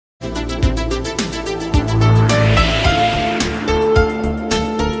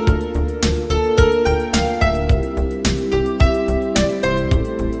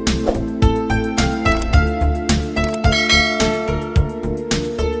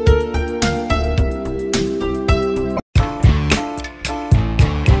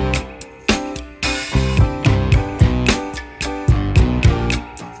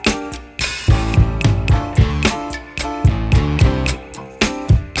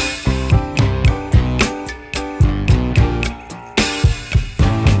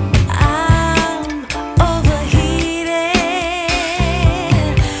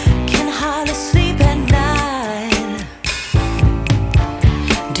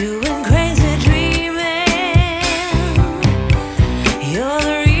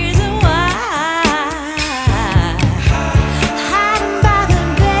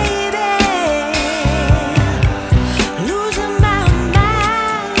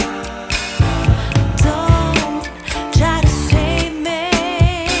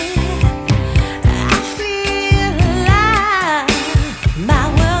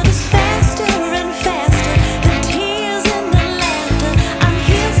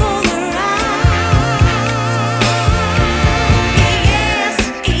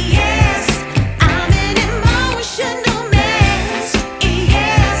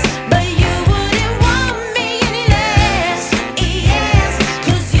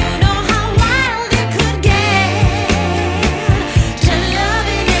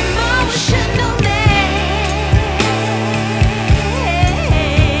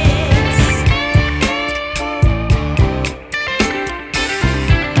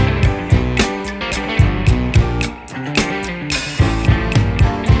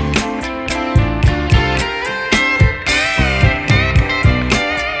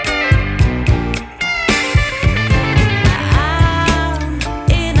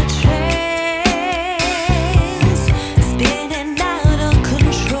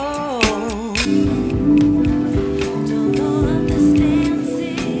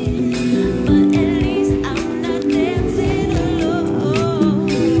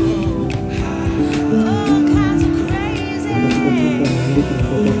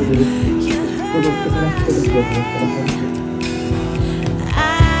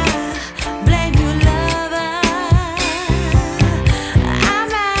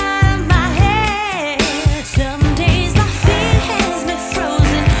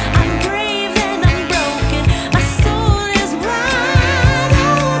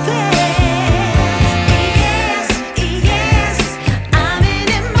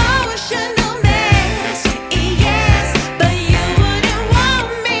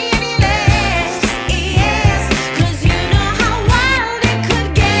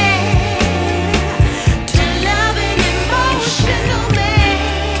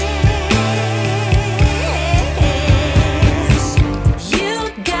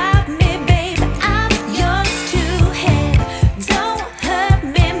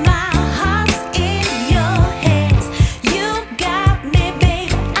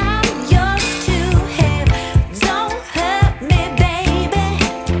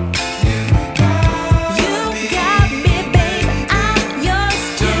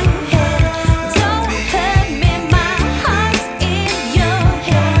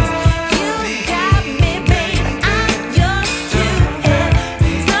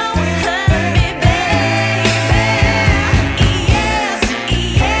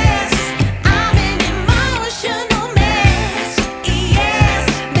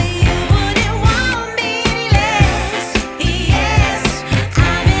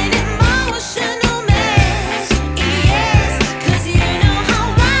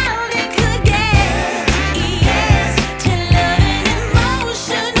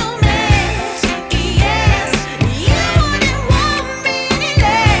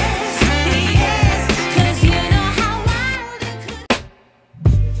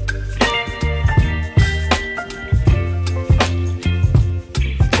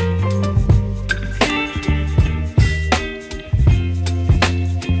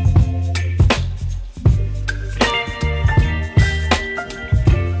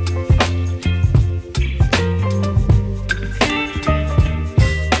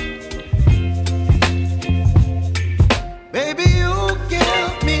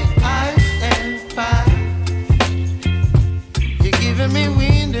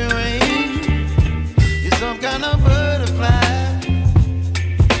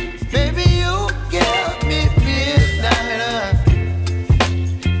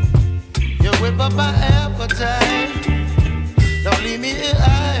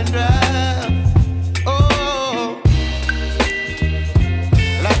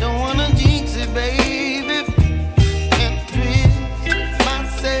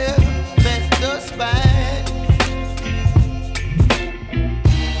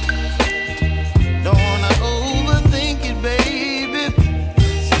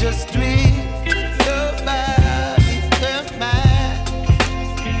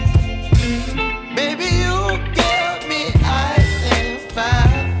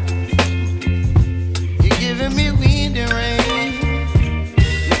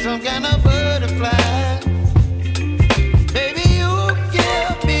kind of butterfly. Baby, you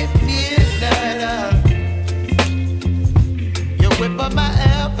give me midnight. You whip up my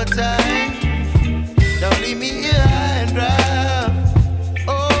appetite. Don't leave me here high and dry.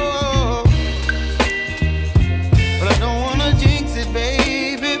 Oh, but I don't wanna jinx it,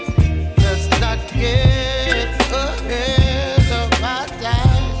 baby. Let's not get ahead of my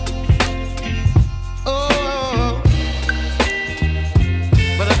time. Oh,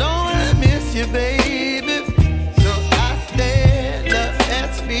 but I don't wanna miss you, baby. So I stand up and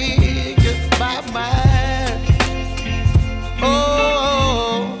speak my mind.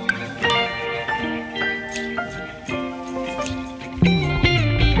 Oh.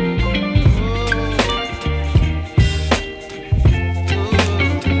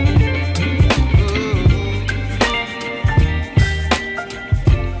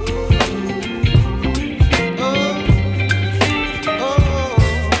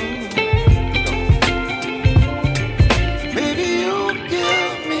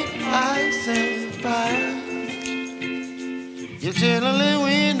 You're chilling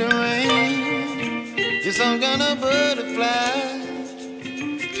in the rain. You're some kind of butterfly.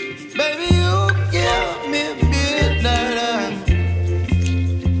 Baby, you give me midnight.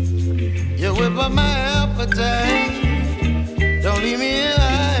 You whip up my appetite. Don't leave me here